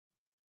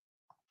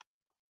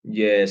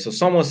Yeah, so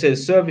someone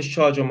says service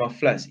charge on my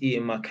flats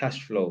eating my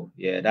cash flow.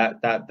 Yeah,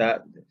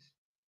 that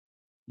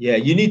yeah,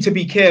 you need to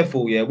be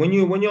careful. Yeah, when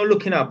you're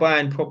looking at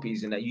buying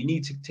properties and that, you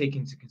need to take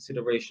into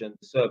consideration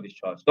the service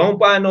charge. Don't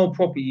buy no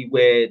property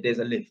where there's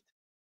a lift.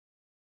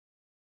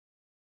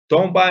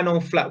 Don't buy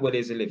no flat where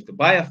there's a lift.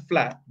 Buy a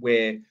flat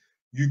where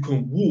you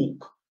can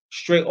walk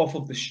straight off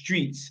of the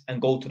streets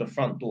and go to the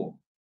front door.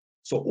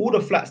 So all the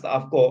flats that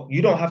I've got,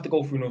 you don't have to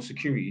go through no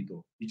security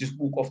door. You just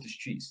walk off the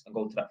streets and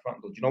go to that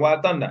front door. Do you know why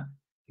I've done that?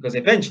 Because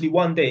eventually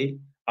one day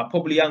I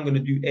probably am going to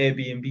do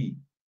Airbnb.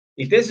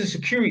 If there's a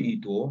security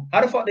door,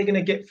 how the fuck are they going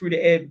to get through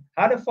the air?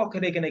 How the fuck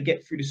are they going to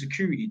get through the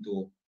security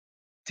door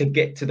to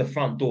get to the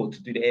front door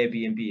to do the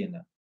Airbnb and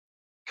that?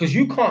 Because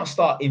you can't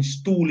start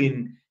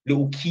installing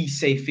little key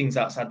safe things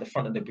outside the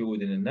front of the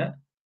building and that.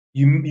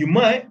 You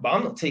might, but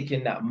I'm not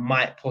taking that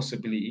might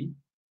possibility.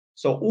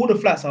 So all the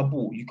flats I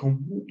bought, you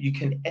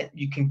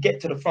can get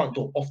to the front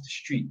door off the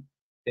street.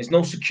 There's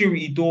no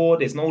security door,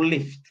 there's no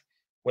lift.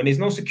 When there's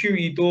no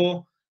security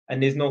door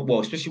and there's no,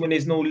 well, especially when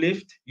there's no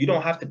lift, you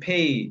don't have to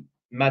pay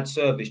mad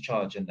service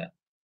charge and that.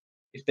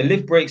 If the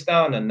lift breaks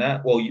down and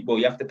that, well,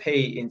 you have to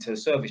pay into a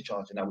service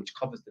charge and that, which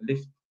covers the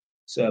lift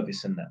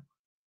service and that.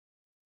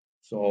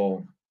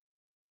 So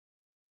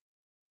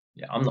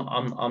yeah, I'm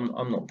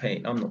not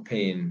paying. I'm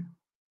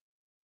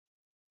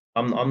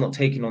not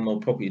taking on no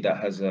property that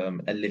has a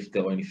lift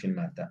or anything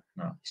like that.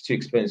 No, it's too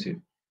expensive.